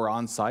consultants that were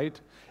on site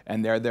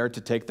and they're there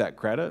to take that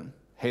credit?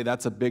 Hey,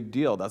 that's a big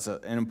deal. That's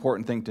an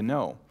important thing to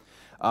know.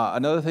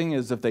 Another thing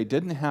is if they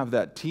didn't have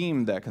that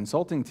team, that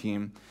consulting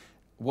team,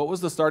 what was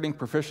the starting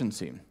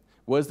proficiency?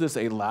 Was this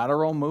a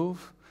lateral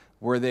move?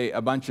 Were they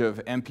a bunch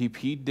of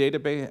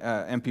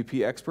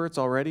MPP experts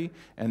already,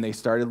 and they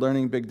started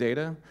learning big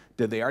data?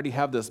 Did they already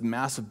have this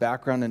massive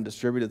background in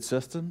distributed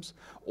systems?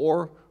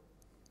 Or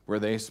were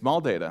they small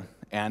data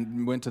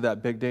and went to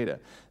that big data?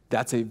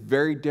 That's a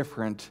very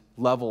different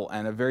level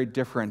and a very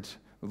different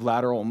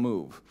lateral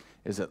move.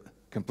 Is it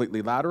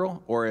completely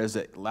lateral, or is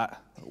it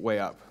way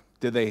up?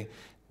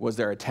 Was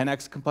there a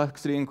 10x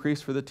complexity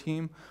increase for the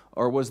team,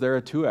 or was there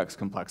a 2x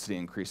complexity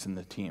increase in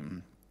the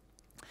team?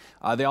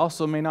 They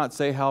also may not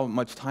say how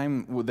much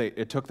time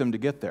it took them to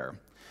get there.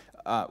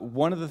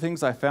 One of the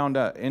things I found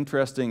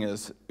interesting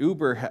is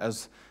Uber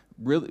has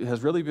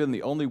really been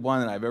the only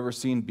one that I've ever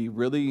seen be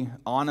really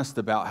honest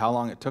about how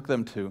long it took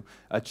them to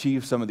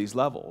achieve some of these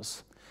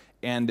levels.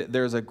 And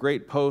there's a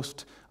great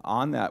post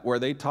on that where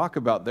they talk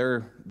about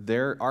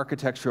their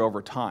architecture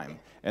over time.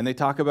 And they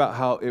talk about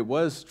how it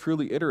was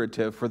truly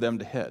iterative for them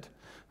to hit.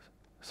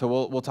 So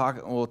we'll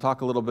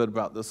talk a little bit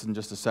about this in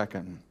just a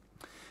second.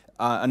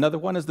 Another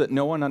one is that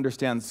no one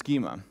understands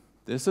schema.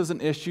 This is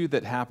an issue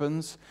that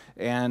happens,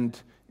 and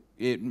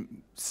you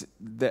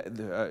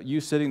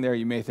sitting there,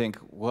 you may think,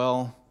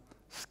 well,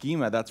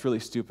 schema, that's really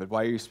stupid.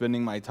 Why are you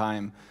spending my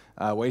time,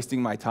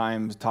 wasting my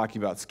time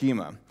talking about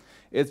schema?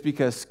 It's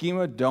because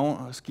schema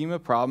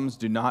problems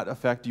do not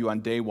affect you on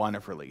day one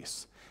of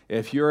release.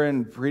 If you're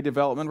in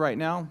pre-development right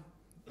now,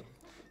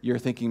 you're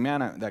thinking,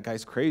 man, that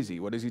guy's crazy.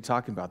 What is he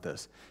talking about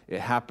this? It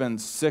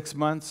happens 6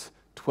 months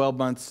 12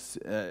 months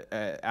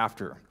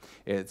after.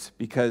 It's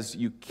because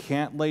you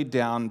can't lay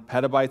down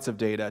petabytes of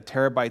data,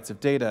 terabytes of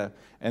data,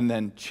 and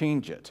then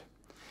change it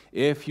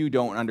if you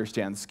don't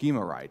understand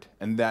schema right,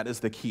 and that is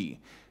the key.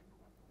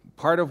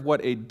 Part of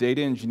what a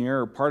data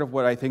engineer, or part of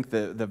what I think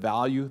the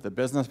value, the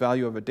business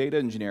value of a data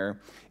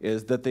engineer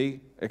is that they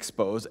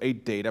expose a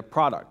data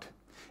product.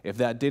 If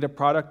that data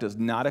product is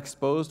not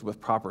exposed with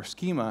proper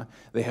schema,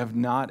 they have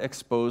not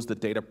exposed the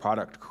data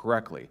product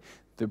correctly.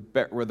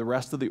 Where the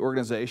rest of the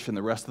organization,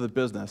 the rest of the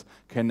business,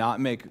 cannot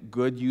make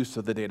good use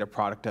of the data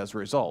product as a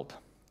result.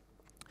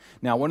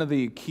 Now, one of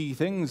the key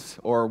things,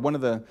 or one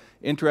of the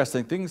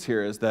interesting things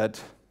here is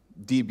that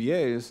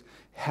DBAs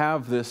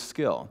have this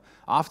skill.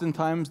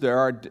 Oftentimes, there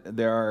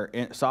are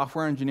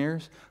software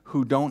engineers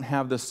who don't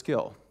have this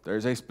skill.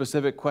 There's a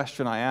specific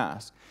question I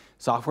ask.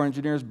 Software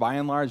engineers, by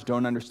and large,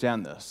 don't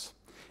understand this.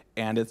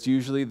 And it's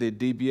usually the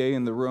DBA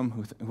in the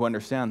room who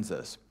understands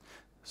this.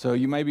 So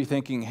you might be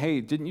thinking, hey,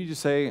 didn't you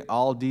just say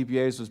all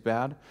DBAs was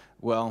bad?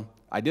 Well,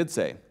 I did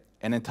say,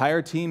 an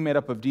entire team made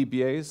up of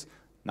DBAs,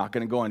 not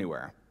going to go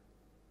anywhere.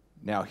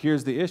 Now,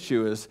 here's the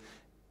issue is,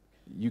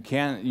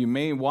 you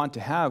may want to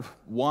have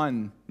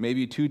one,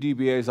 maybe two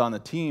DBAs on the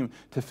team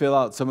to fill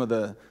out some of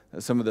the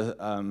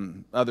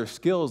other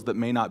skills that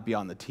may not be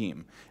on the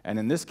team. And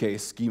in this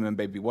case, schema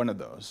may be one of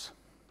those.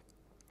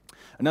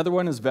 Another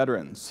one is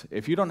veterans.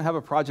 If you don't have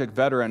a project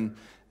veteran,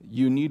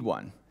 you need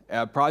one.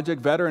 A project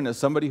veteran is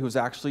somebody who's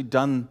actually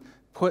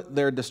put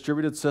their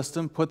distributed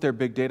system, put their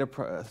big data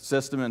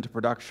system into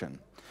production.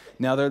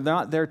 Now, they're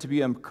not there to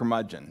be a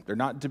curmudgeon. They're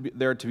not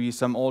there to be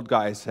some old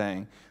guy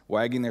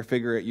wagging their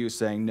finger at you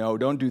saying, no,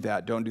 don't do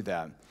that, don't do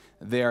that.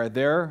 They are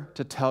there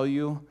to tell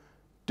you,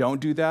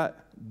 don't do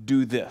that,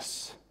 do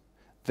this.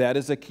 That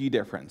is a key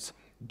difference.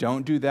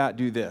 Don't do that,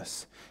 do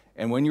this.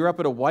 And when you're up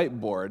at a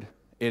whiteboard,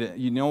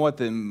 you know what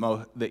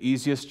the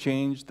easiest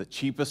change, the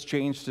cheapest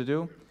change to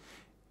do?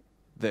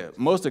 The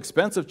most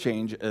expensive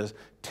change is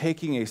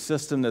taking a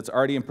system that's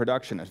already in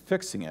production and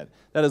fixing it.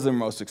 That is the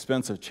most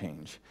expensive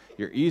change.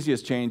 Your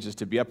easiest change is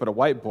to be up at a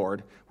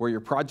whiteboard where your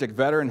project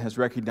veteran has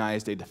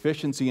recognized a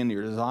deficiency in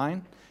your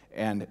design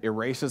and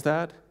erases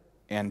that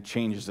and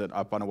changes it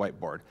up on a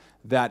whiteboard.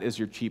 That is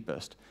your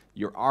cheapest.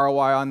 Your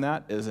ROI on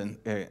that is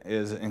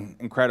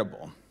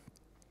incredible.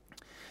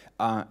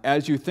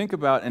 As you think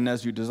about and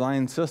as you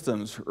design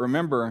systems,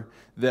 remember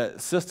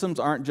that systems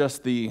aren't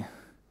just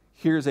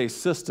here's a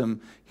system,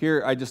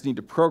 here I just need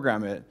to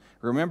program it.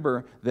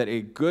 Remember that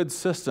a good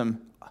system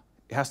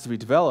has to be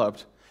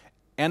developed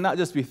and not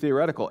just be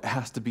theoretical, it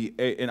has to be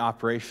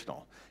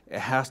operational. It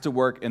has to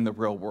work in the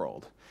real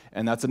world.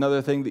 And that's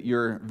another thing that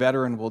your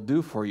veteran will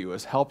do for you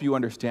is help you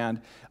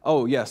understand,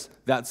 oh yes,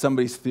 that's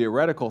somebody's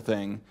theoretical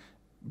thing,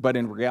 but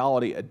in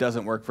reality it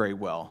doesn't work very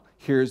well.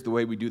 Here's the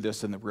way we do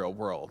this in the real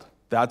world.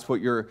 That's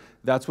what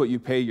you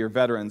pay your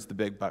veterans the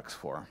big bucks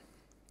for.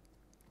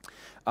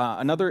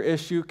 Another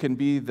issue can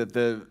be that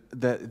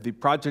the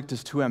project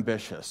is too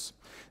ambitious.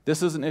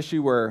 This is an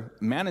issue where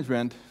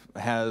management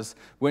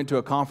went to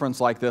a conference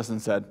like this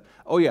and said,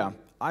 oh yeah,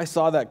 I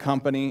saw that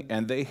company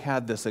and they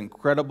had this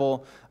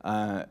incredible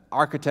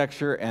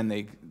architecture and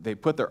they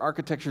put their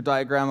architecture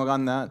diagram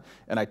on that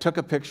and I took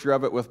a picture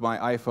of it with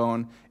my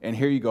iPhone and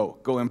here you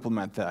go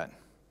implement that.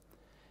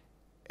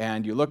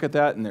 And you look at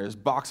that and there's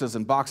boxes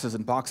and boxes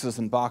and boxes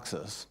and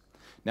boxes.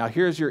 Now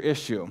here's your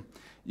issue.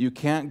 You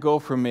can't go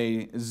from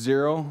a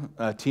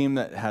team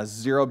that has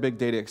zero big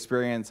data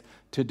experience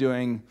to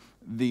doing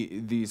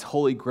these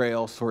holy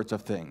grail sorts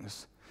of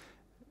things.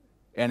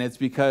 And it's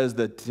because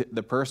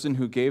the person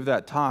who gave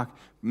that talk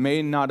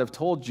may not have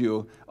told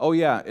you, oh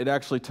yeah, it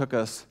actually took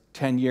us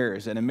 10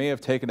 years, and it may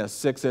have taken us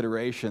 6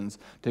 iterations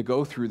to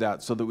go through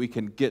that so that we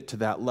can get to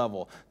that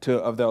level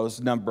of those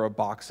number of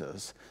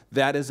boxes.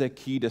 That is a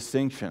key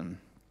distinction.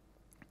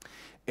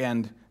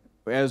 And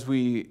as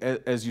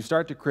you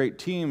start to create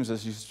teams,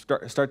 as you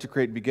start to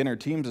create beginner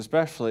teams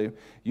especially,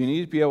 you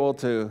need to be able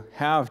to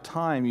have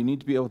time, you need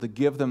to be able to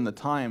give them the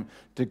time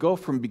to go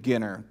from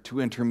beginner to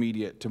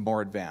intermediate to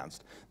more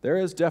advanced. There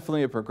is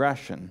definitely a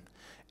progression.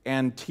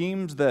 And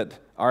teams that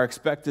are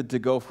expected to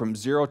go from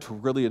 0 to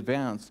really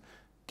advanced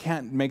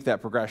can't make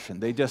that progression.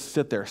 They just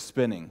sit there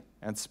spinning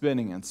and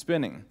spinning and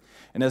spinning.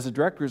 And as a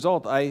direct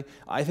result, I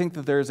think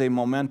that there is a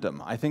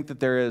momentum. I think that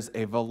there is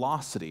a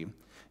velocity.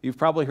 You've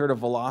probably heard of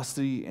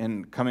velocity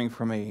coming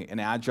from an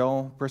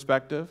agile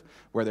perspective,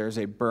 where there's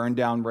a burn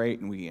down rate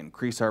and we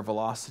increase our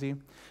velocity.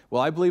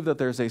 Well, I believe that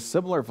there's a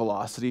similar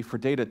velocity for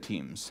data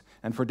teams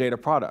and for data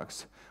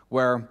products,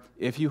 where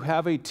if you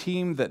have a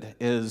team that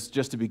is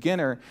just a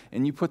beginner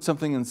and you put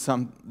something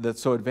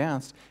that's so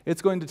advanced,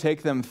 it's going to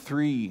take them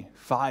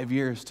 3-5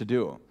 years to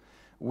do.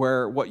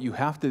 Where what you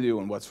have to do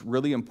and what's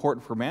really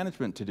important for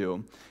management to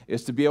do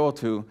is to be able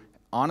to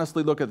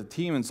honestly look at the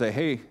team and say,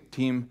 hey,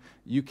 team,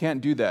 you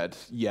can't do that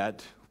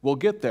yet. We'll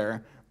get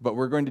there, but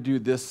we're going to do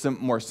this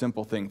more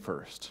simple thing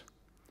first.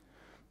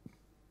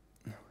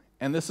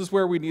 And this is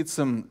where we need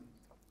some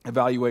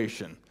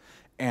evaluation.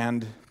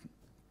 And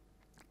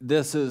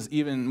this is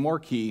even more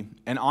key,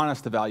 an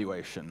honest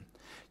evaluation.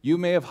 You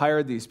may have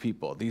hired these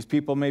people. These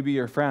people may be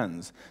your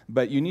friends.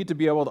 But you need to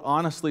be able to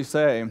honestly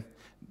say,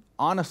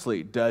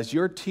 honestly, does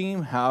your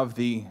team have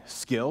the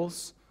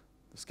skills,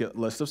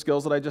 list of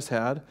skills that I just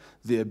had,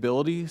 the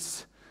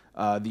abilities,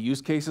 the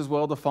use cases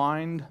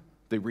well-defined,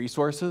 the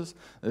resources?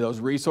 Those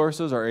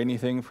resources are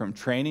anything from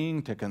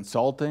training to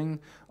consulting,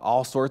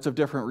 all sorts of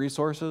different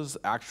resources,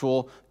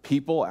 actual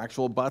people,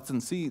 actual butts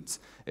and seats.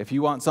 If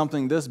you want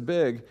something this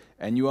big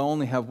and you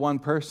only have one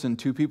person,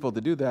 two people to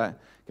do that,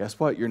 guess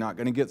what? You're not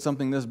going to get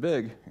something this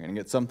big. You're going to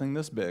get something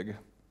this big.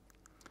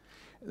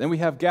 Then we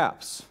have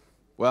gaps.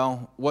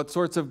 Well, what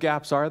sorts of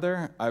gaps are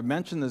there? I've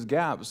mentioned these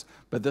gaps,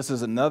 but this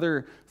is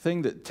another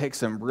thing that takes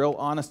some real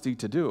honesty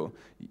to do.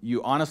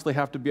 You honestly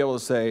have to be able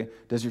to say,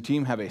 does your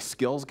team have a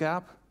skills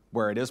gap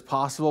where it is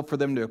possible for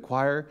them to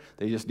acquire,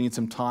 they just need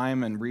some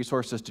time and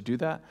resources to do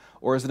that?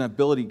 Or is it an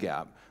ability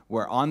gap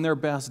where on their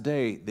best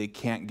day, they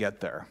can't get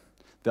there?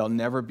 They'll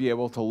never be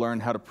able to learn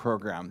how to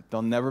program.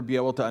 They'll never be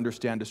able to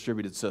understand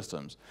distributed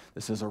systems.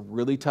 This is a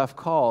really tough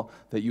call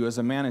that you as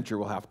a manager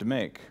will have to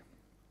make.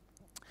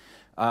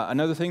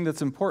 Another thing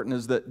that's important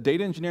is that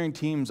data engineering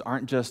teams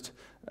aren't just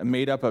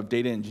made up of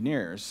data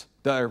engineers.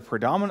 They're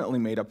predominantly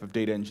made up of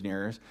data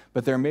engineers,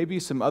 but there may be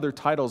some other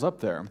titles up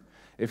there.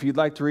 If you'd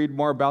like to read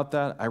more about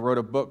that, I wrote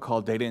a book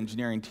called Data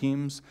Engineering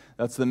Teams.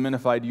 That's the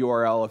minified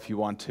URL if you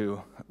want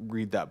to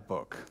read that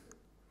book.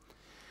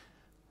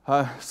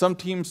 Some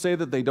teams say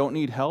that they don't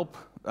need help.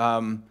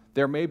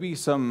 There may be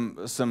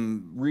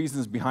some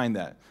reasons behind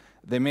that.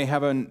 They may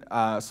have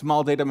a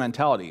small data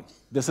mentality.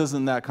 This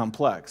isn't that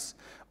complex.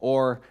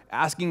 Or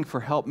asking for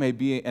help may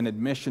be an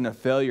admission of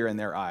failure in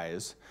their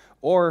eyes.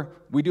 Or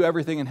we do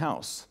everything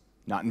in-house,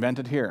 not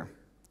invented here.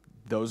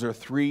 Those are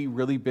three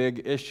really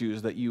big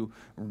issues that you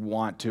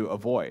want to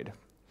avoid.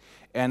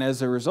 And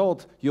as a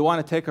result, you'll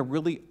want to take a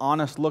really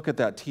honest look at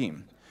that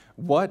team.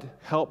 What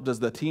help does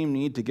the team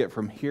need to get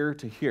from here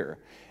to here?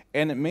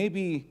 And it may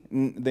be,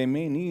 they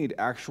may need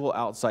actual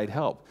outside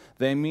help.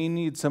 They may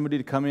need somebody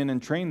to come in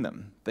and train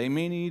them. They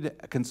may need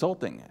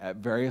consulting at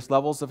various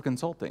levels of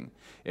consulting.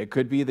 It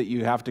could be that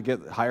you have to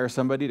hire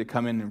somebody to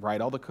come in and write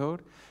all the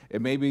code.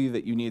 It may be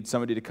that you need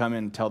somebody to come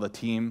in and tell the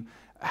team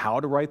how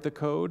to write the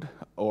code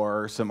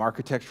or some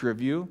architecture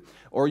review,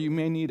 or you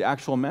may need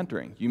actual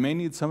mentoring. You may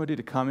need somebody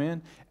to come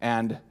in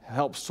and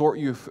help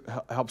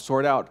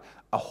sort out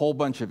a whole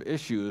bunch of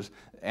issues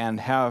and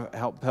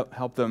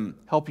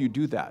help you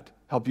do that.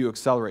 Help you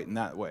accelerate in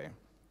that way.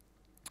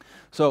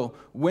 So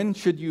when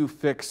should you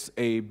fix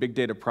a big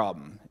data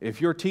problem?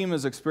 If your team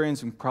is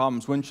experiencing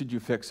problems, when should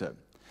you fix it?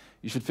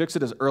 You should fix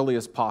it as early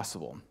as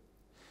possible,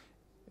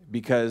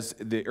 because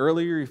the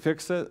earlier you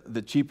fix it,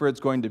 the cheaper it's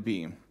going to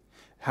be.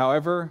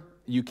 However,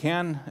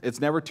 it's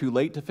never too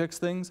late to fix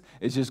things.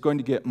 It's just going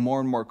to get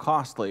more and more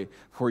costly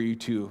for you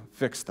to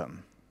fix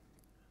them.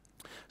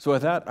 So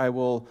with that, I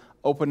will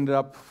open it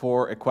up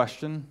for a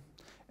question.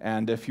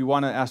 And if you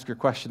want to ask your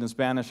question in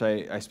Spanish,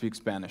 I speak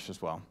Spanish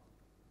as well.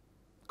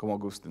 Como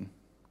gusten.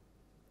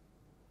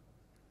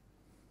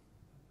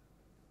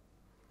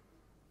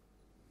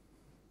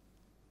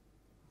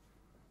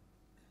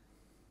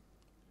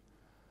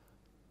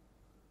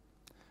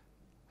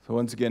 So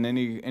once again,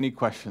 any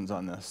questions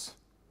on this?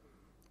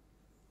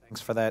 Thanks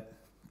for that.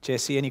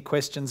 Jesse, any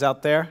questions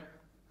out there?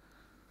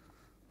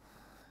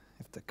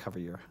 You have to cover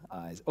your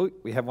eyes. Oh,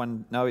 we have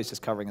one. No, he's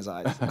just covering his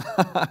eyes.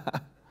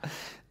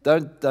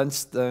 Don't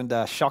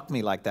shock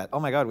me like that. Oh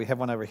my God, we have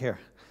one over here.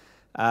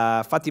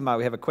 Fatima,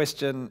 we have a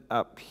question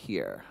up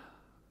here.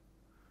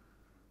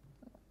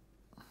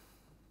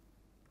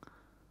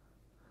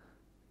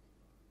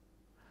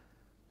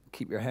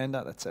 Keep your hand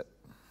out, that's it.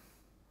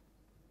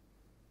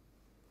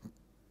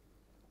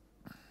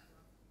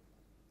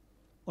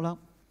 Hola,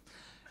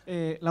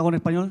 la hago en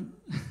español.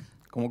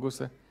 Como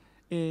guste.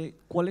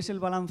 ¿Cuál es el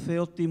balance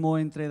óptimo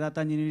entre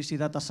data engineers y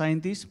data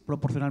scientists,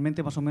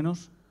 proporcionalmente más o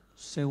menos,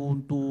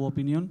 según tu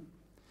opinión?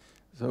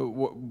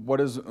 So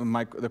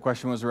the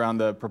question was around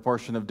the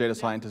proportion of data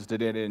scientists to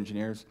data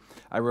engineers.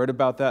 I wrote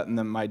about that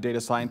in my data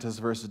scientists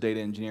versus data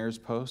engineers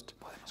post.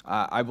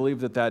 I believe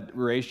that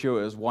ratio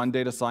is 1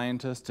 data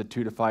scientist to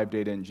 2 to 5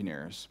 data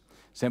engineers,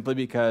 simply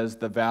because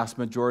the vast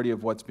majority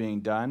of what's being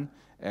done,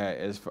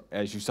 as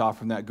you saw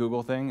from that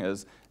Google thing,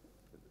 is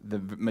the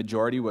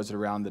majority was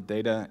around the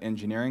data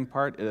engineering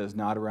part. It is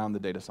not around the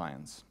data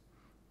science.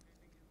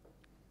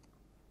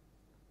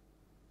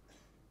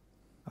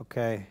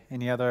 Okay,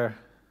 any other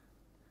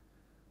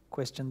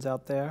questions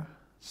out there?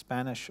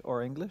 Spanish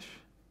or English?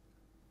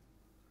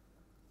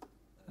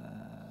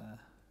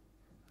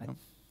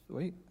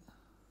 Wait,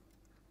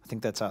 I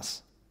think that's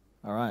us.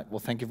 All right, well,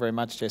 thank you very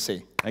much,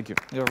 Jesse. Thank you.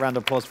 Give a round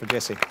of applause for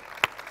Jesse.